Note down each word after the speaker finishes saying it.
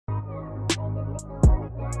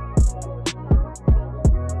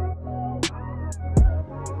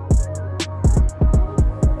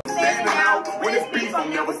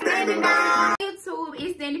YouTube,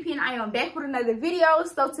 it's the Independent. I am back with another video.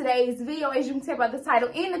 So today's video, as you can tell by the title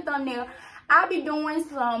and the thumbnail, I'll be doing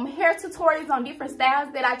some hair tutorials on different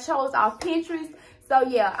styles that I chose off Pinterest. So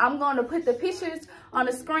yeah, I'm going to put the pictures on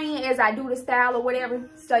the screen as I do the style or whatever.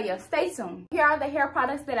 So yeah, stay tuned. Here are the hair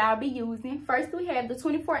products that I'll be using. First, we have the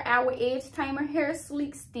 24-hour Edge Tamer Hair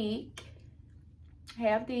Sleek Stick.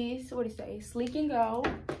 Have this, what do you say, Sleek and Go.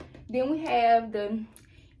 Then we have the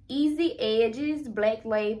Easy Edges Black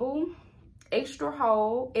Label Extra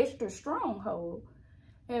Strong Hold.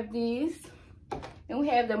 Have this. Then we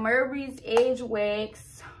have the Murray's Edge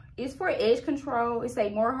Wax. It's for edge control. It's a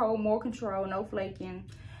more hold, more control, no flaking.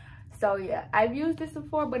 So yeah, I've used this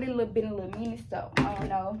before, but it's been a little mini, so I don't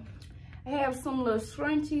know. I have some little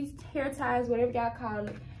scrunchies, hair ties, whatever y'all call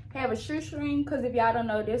it. I have a shoestring, because if y'all don't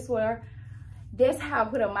know, that's how I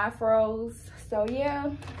put up my froze. So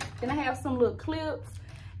yeah. Then I have some little clips.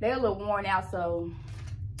 They're a little worn out, so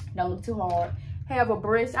don't look too hard. Have a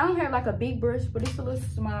brush. I don't have like a big brush, but it's a little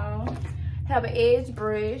small. Have an edge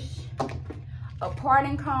brush, a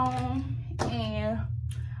parting comb, and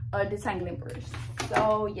a detangling brush.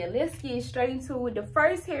 So yeah, let's get straight into it. The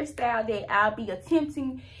first hairstyle that I'll be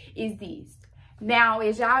attempting is this. Now,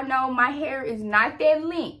 as y'all know, my hair is not that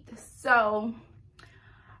length, so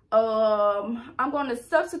I'm gonna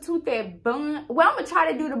substitute that bun. Well, I'm gonna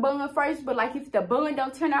try to do the bun first, but like if the bun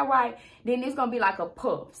don't turn out right, then it's gonna be like a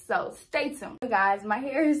puff. So stay tuned. Guys, my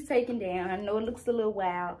hair is taken down. I know it looks a little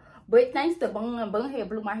wild, but thanks to bun had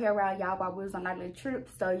blew my hair out, y'all, while we was on that little trip.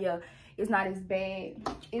 So yeah, it's not as bad.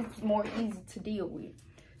 It's more easy to deal with.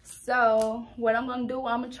 So what I'm gonna do,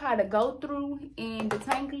 I'm gonna try to go through and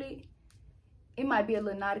detangle it. It might be a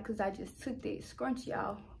little naughty because I just took that scrunchie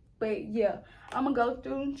off. But yeah, I'm gonna go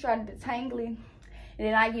through, try to detangle it, and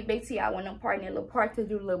then I get back to y'all when I'm parting that little part to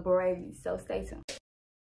do the little braids. So stay tuned.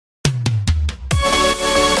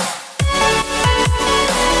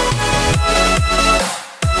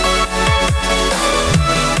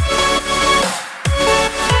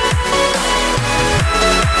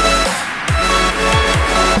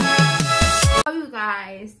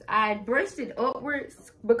 I brushed it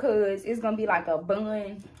upwards because it's gonna be like a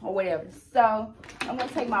bun or whatever. So I'm gonna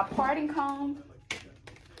take my parting comb,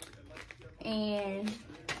 and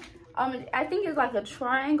I think it's like a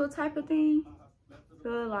triangle type of thing. So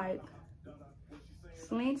like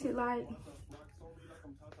slanted like,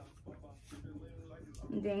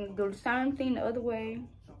 and then do the same thing the other way.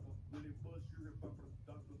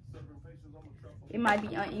 It might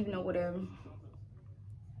be uneven or whatever.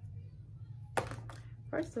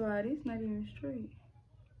 First of all, this not even straight.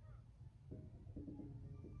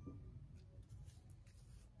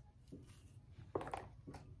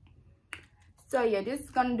 So yeah, this is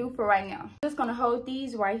gonna do for right now. Just gonna hold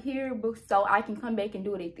these right here so I can come back and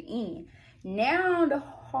do it at the end. Now the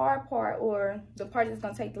hard part, or the part that's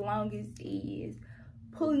gonna take the longest, is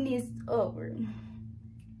pulling this upward.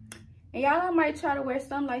 And y'all, I might try to wear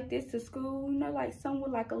something like this to school, you know, like something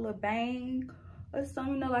with like a little bang or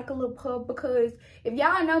something, you know, like a little puff, because if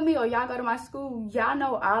y'all know me or y'all go to my school, y'all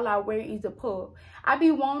know all I wear is a puff. I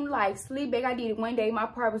be wanting like sleep back. I did it one day, my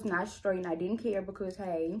part was not straight and I didn't care because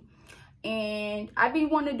hey, and I be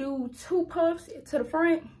wanting to do 2 puffs to the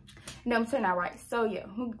front and them turn out right. So yeah,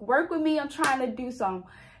 work with me. I'm trying to do some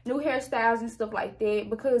new hairstyles and stuff like that,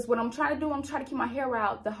 because what I'm trying to do, I'm trying to keep my hair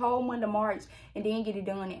out the whole month of March and then get it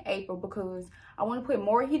done in April, because I want to put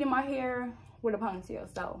more heat in my hair with a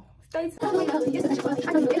ponytail. So stay tuned.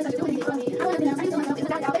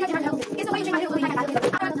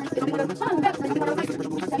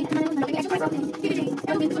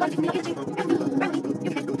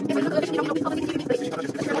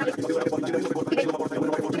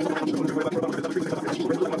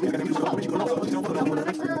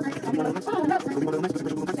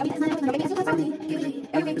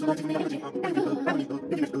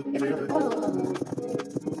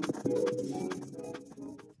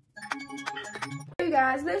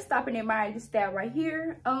 Guys, let's stop and admire this style right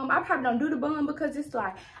here. I probably don't do the bun because it's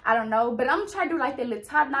like, I don't know, but I'm trying to do like the little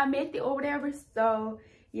top knot method or whatever. So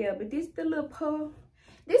yeah, but this the little puff.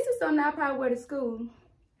 This is something I probably wear to school,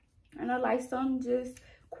 and I like something just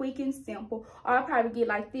quick and simple. Or I'll probably get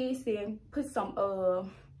like this and put some of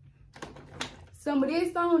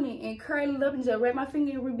this on it and curl it up and just wrap my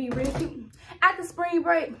finger. It would be real cute. After spring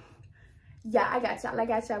break, yeah, I got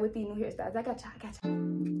y'all with these new hairstyles. I got y'all.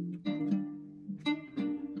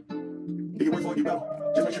 If you work for it, you better.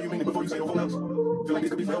 Just make sure you mean it before you say no else. Feel like this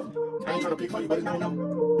could be forever. I ain't trying to pick for you, but it's now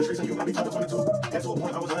no. The streets and you, I be top of 22. Got to a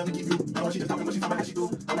point I was lying to keep you. I know she just talking, but she talking like she do.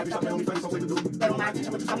 I might be talking, only friends, so play to do. That don't mind,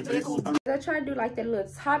 I'm just talking, play it cool. I try to do like that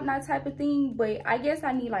little top knot type of thing, but I guess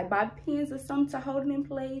I need like bobby pins or something to hold it in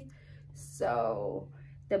place. So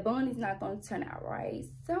the bun is not going to turn out right.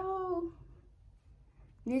 So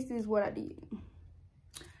this is what I did.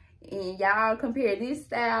 And y'all compare this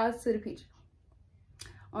style to the picture.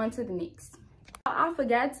 On to the next. I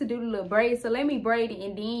forgot to do the little braid, so let me braid it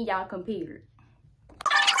and then y'all compare it.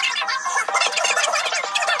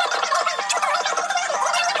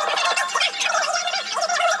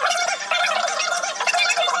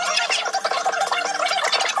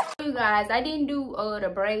 You guys, I didn't do the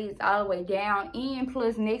braids all the way down, and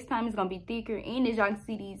plus next time it's gonna be thicker, and as y'all can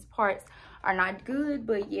see, these parts are not good.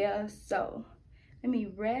 But yeah, so let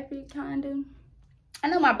me wrap it kind of. I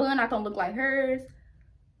know my bun not gonna look like hers,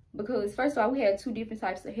 because first of all, we had two different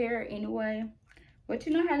types of hair anyway. But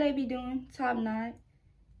you know how they be doing, top knot.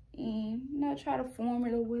 And you know, try to form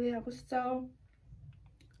it or whatever. So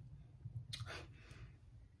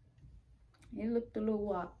it looked a little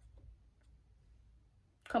wild.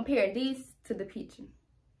 Compare this to the picture.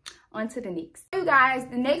 On to the next. You guys,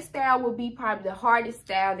 the next style will be probably the hardest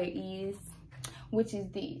style there is, which is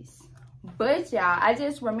this. But y'all, I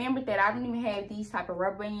just remembered that I don't even have these type of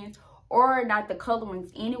rubber bands, or not the color ones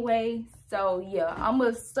anyway. So yeah, I'm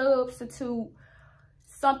gonna substitute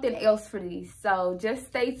something else for these. So just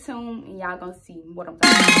stay tuned and y'all gonna see what I'm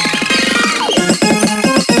talking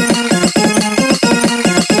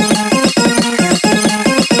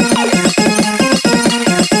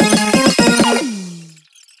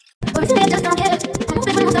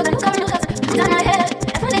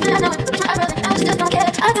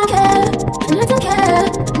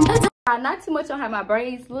Not too much on how my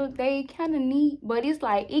braids look. They kind of neat, but it's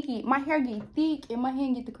like icky. My hair get thick and my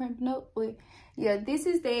hand get the cramping up. But yeah, this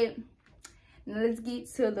is that. Now let's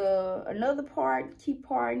get to the another part, key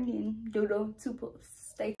part, and do the two puffs.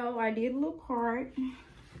 Stay. So I did a little part.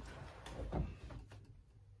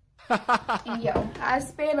 And yo, I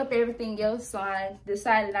sped up everything else, so I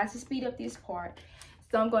decided not to speed up this part.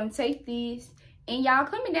 So I'm going to take this. And y'all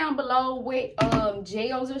comment down below with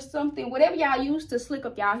gels or something, whatever y'all use to slick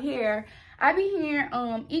up y'all hair. I be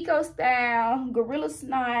hearing Eco Style, Gorilla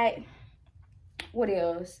Snot, what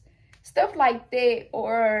else? Stuff like that,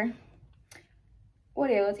 or what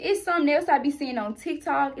else? It's something else I be seeing on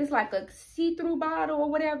TikTok. It's like a see-through bottle or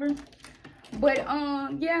whatever. But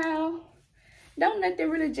yeah, don't let them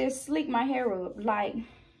really just slick my hair up. Like,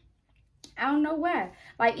 I don't know why.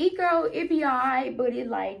 Like Eco, it be alright, but it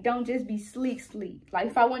like don't just be sleek. Like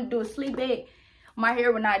if I want to do a sleek back, my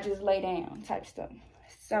hair would not just lay down type stuff.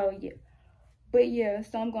 So yeah. But yeah,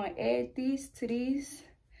 so I'm gonna add this to this.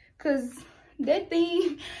 Cause that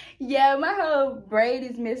thing, yeah, my whole braid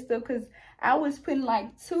is messed up because I was putting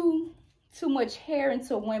like too much hair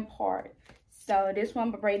into one part. So this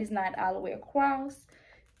one, my braid is not all the way across.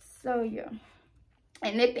 So yeah.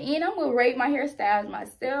 And at the end, I'm gonna rate my hairstyles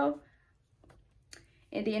myself.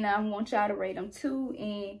 And then I want y'all to rate them too,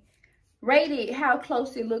 and rate it how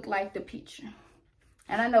close it look like the picture.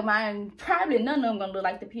 And I know mine, probably none of them gonna look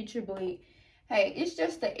like the picture, but hey, it's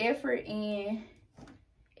just the effort and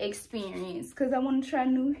experience, because I want to try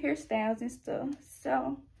new hairstyles and stuff.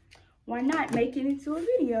 So why not make it into a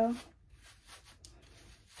video?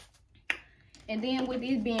 And then with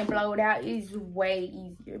this being blowed out, it's way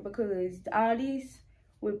easier, because all this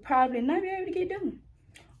would probably not be able to get done.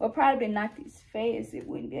 Or probably not this fast, it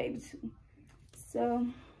wouldn't be able to. So,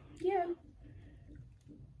 yeah.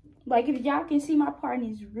 Like, if y'all can see, my part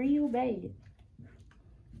is real bad.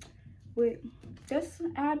 But that's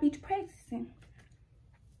I'll be practicing.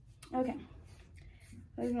 Okay.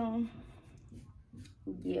 Let's go.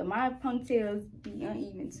 Yeah, my ponytails be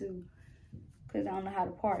uneven too, because I don't know how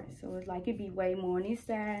to part it. So, it's like, it'd be way more on this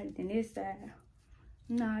side than this side.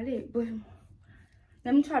 Nah, that, but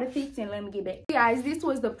let me try to fix it and let me get back. Guys, this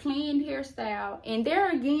was the planned hairstyle. And there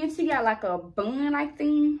again, she got like a bun-like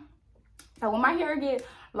thing. So when my hair get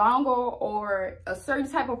longer, or a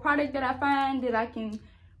certain type of product that I find that I can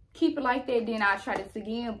keep it like that, then I'll try this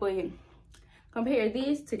again. But compare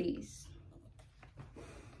this to this.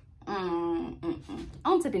 On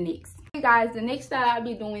to the next. Hey guys, the next style I'll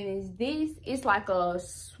be doing is this. It's like a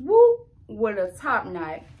swoop with a top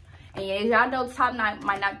knot. And as y'all know, the top knot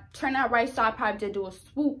might not turn out right, so I'll probably just do a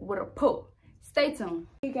swoop with a pull. Stay tuned.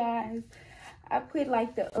 Hey guys, I put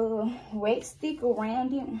like the wax stick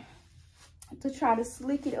around it to try to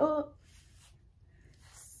slick it up.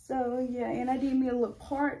 So yeah, and I did me a little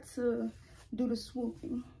part to do the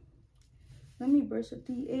swooping. Let me brush up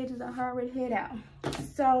the edges I already had out.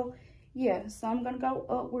 So yeah, so I'm gonna go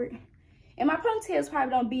upward. And my ponytails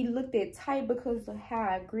probably don't be looked at tight because of how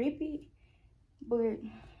I grip it. But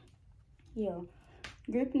yeah,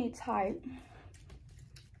 gripping it tight.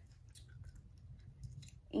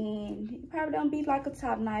 And it probably don't be like a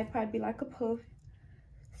top knot, it probably be like a puff.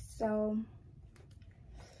 So,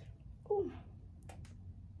 ooh.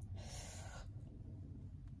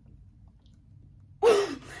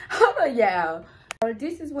 Yeah. So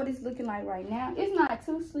this is what it's looking like right now. It's not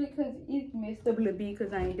too slick because it messed up a little bit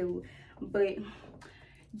because I ain't do it. But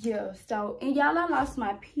yeah, so, and y'all, I lost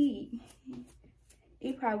my peak.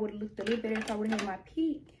 It probably would have looked a little better if I would have had my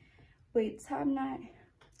peak. But top knot,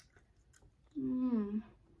 I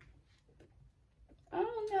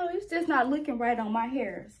don't know. It's just not looking right on my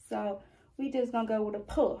hair. So we just gonna go with a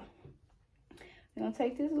puff. I'm gonna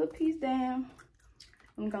take this little piece down.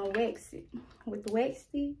 I'm gonna wax it with the wax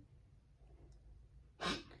stick.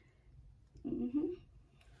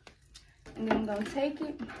 And then I'm gonna take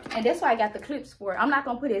it, and that's why I got the clips for it. I'm not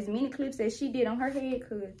gonna put as many clips as she did on her head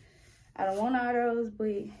because I don't want all those,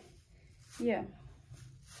 but yeah.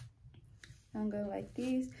 I'm gonna go like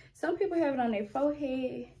this. Some people have it on their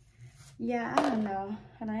forehead. Yeah, I don't know.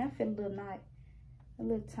 I feel a little knot, a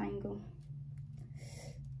little tangle.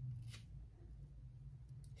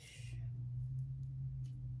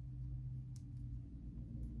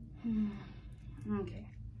 Okay.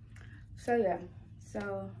 So yeah.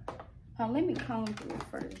 So let me comb through it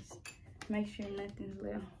first. Make sure nothing's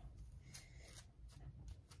left.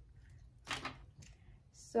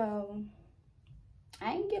 So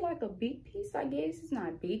I ain't get like a big piece, I guess. It's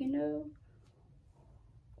not big enough.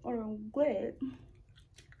 Or what?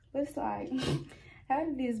 It's like, how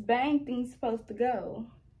did this bang thing supposed to go?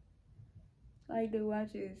 Like, do I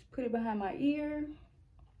just put it behind my ear?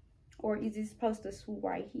 Or is it supposed to swoop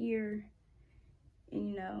right here? And,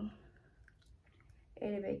 you know,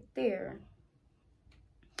 add it back there.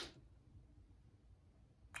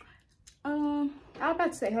 I was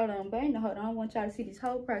about to say, hold on, but I ain't no hold on. I want y'all to see this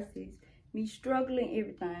whole process. Me struggling,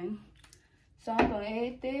 everything. So I'm gonna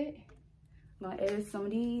add that. I'm gonna add some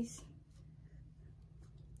of these.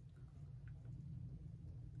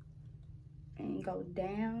 And go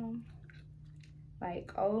down,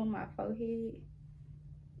 like on my forehead.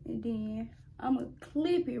 And then I'm gonna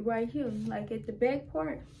clip it right here, like at the back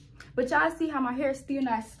part. But y'all see how my hair is still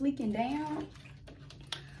not slicking down?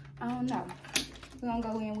 I don't know. We're gonna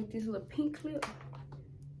go in with this little pink clip.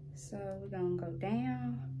 So we're gonna go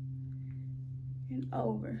down and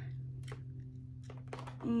over.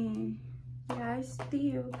 And yeah, it's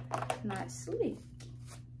still not slick.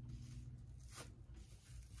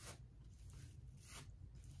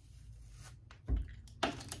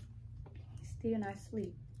 Still not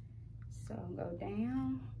slick. So go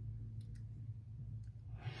down.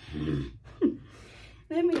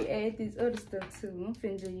 Let me add this other stuff too. I'm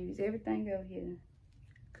finna just use everything over here.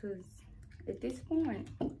 Cause at this point,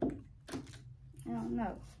 I don't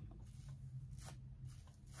know.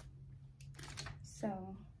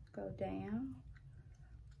 So go down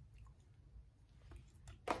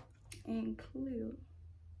and clip.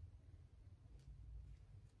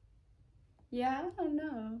 Yeah, I don't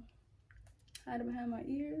know. Hide it behind my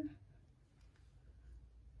ear.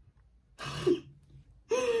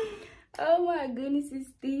 Oh my goodness, it's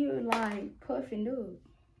still like puffing up.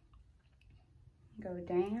 Go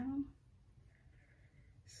down,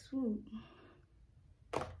 swoop.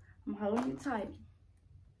 I'm holding it tight.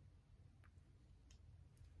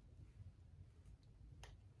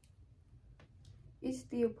 It's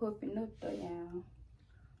still puffing up though, y'all.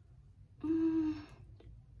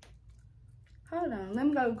 Hold on, let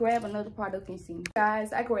me go grab another product and see.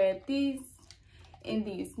 Guys, I grabbed this and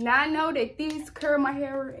this. Now I know that these curl my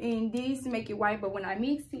hair and these make it white, but when I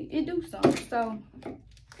mix it, it do something. So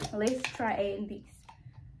let's try adding this.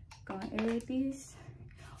 Gonna add this.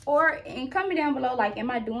 Or, and comment down below, like,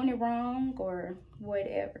 am I doing it wrong or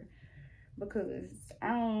whatever? Because I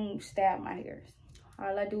don't style my hair.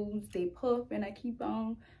 All I do is they puff and I keep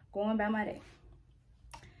on going by my day.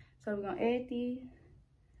 So we're gonna add this.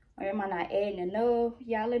 Or am I not adding enough?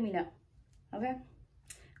 Y'all let me know, okay?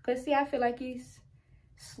 Cause see, I feel like it's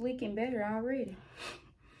slicking better already.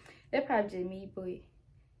 That probably just me, but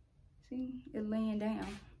see, it's laying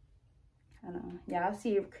down. I don't know. Y'all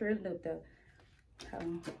see it curling up though.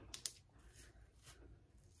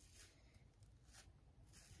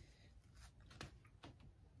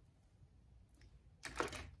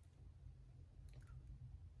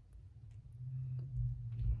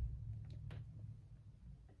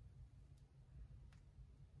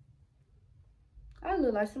 I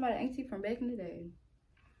look like somebody auntie from back in the day.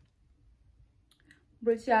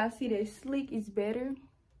 But y'all see that slick is better.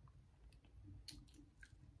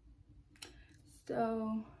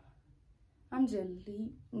 So I'm just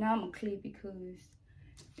leave. Now I'm gonna clip because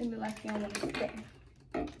it look like you don't want to stay.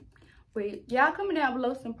 But y'all comment down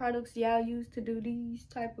below some products y'all use to do these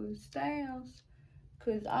type of styles,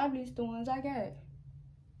 cause obviously the ones I got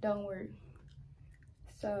don't work.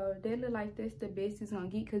 So they look like that's the best it's gonna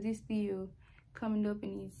get, cause it's still coming up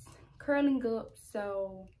and it's curling up.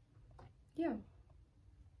 So yeah,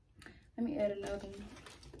 let me add another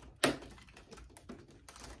one.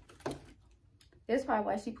 That's probably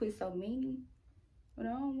why she put so many, but I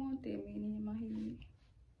don't want that many in my head.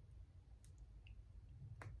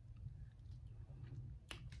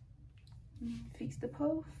 Fix the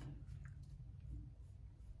puff.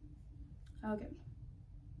 Okay.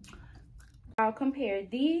 I'll compare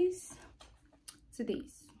these to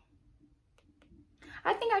these.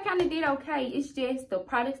 I think I kind of did okay. It's just the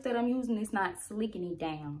products that I'm using is not slicking it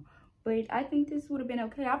down. But I think this would have been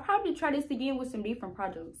okay. I'll probably try this again with some different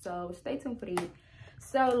products. So stay tuned for that.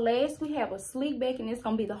 So last we have a slick back, and it's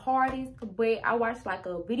gonna be the hardest, but I watched like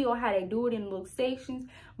a video how they do it in little sections,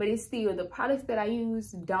 but it's still the products that I use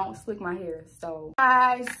don't slick my hair. So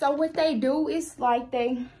so what they do is like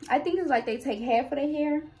I think it's like they take half of the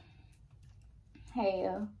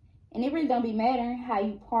hair, and it really don't be matter how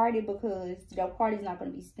you part it, because your part is not gonna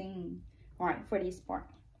be seen right for this part.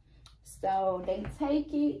 So they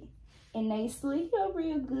take it and they slick it up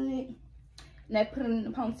real good, and they put it in the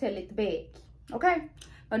ponytail at the back. Okay,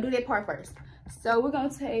 gonna do that part first. So we're gonna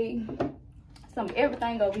take some of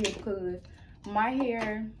everything over here, because my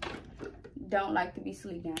hair don't like to be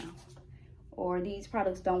slicked down, or these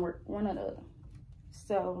products don't work, one or the other.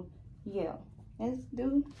 So yeah, let's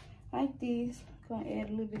do like this. Gonna add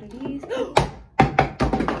a little bit of these.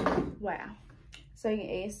 Wow. So you can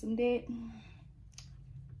add some of that,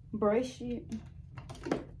 brush it.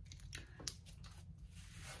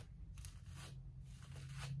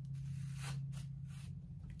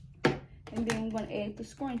 And then I'm going to add the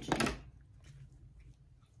scrunchie.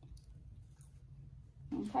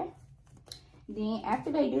 Okay. Then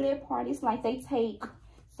after they do that part, it's like they take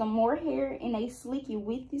some more hair and they slick it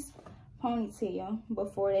with this ponytail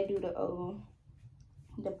before they do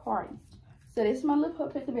the part. So this is my little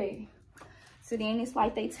pup at the back. So then it's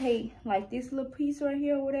like they take like this little piece right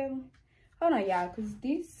here or whatever. Hold on, y'all, because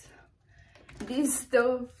this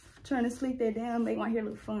stuff, trying to slick that down, make my hair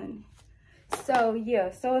look funny. So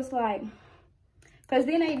yeah, so it's like, because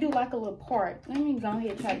then they do like a little part. Let me go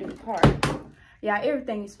ahead and try to do the part. Yeah,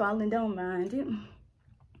 everything is falling, don't mind it.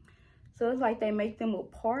 So it's like they make them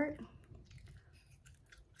apart.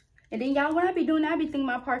 And then y'all, when I be doing that, I be thinking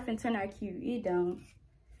my part finna turn out cute. It don't.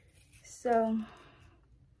 So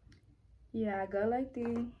yeah, I go like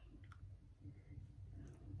this.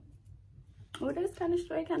 Oh, that's kind of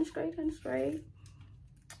straight, kind of straight, kind of straight.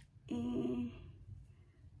 And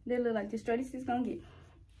they look like the straightest it's gonna get.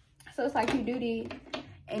 So it's like you do this,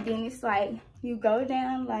 and then it's like you go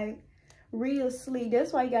down like real sleek.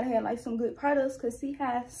 That's why you gotta have like some good products, cause see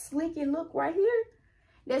how sleek it look right here?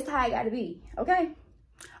 That's how it gotta be, okay?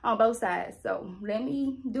 On both sides. So let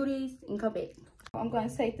me do this and come back. I'm gonna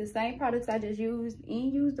take the same products I just used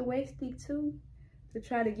and use the wax stick too to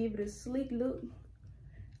try to give it a sleek look.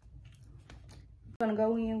 I'm gonna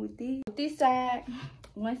go in with this side.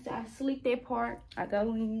 Once I sleek that part, I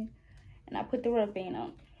go in and I put the rubber band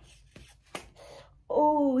on.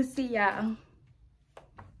 Oh, see y'all.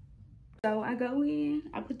 So I go in,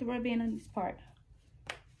 I put the rubber band on this part.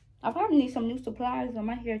 I probably need some new supplies on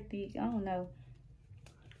my hair thick. I don't know.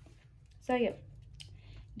 So yeah,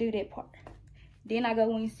 do that part. Then I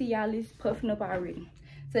go in, see y'all, it's puffing up already.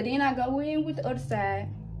 So then I go in with the other side.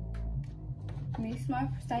 Mix my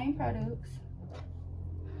same products.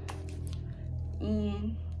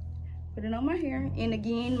 And put it on my hair. And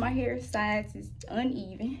again, my hair size is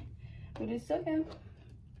uneven, but it's okay.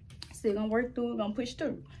 Still gonna work through it, gonna push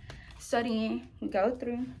through. So then we go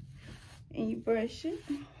through and you brush it.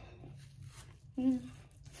 Because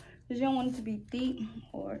you don't want it to be thick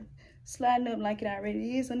or sliding up like it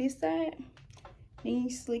already is on this side. Then you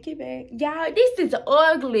slick it back. Y'all, this is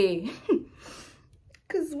ugly.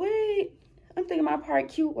 Cause wait, I'm thinking my part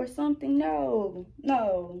cute or something. No.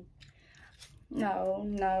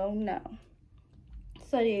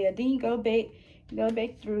 So yeah, then you go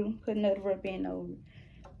back through, put another rubber band over.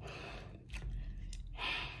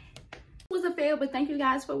 It was a fail, but thank you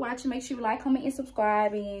guys for watching. Make sure you like, comment, and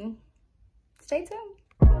subscribe, and stay tuned.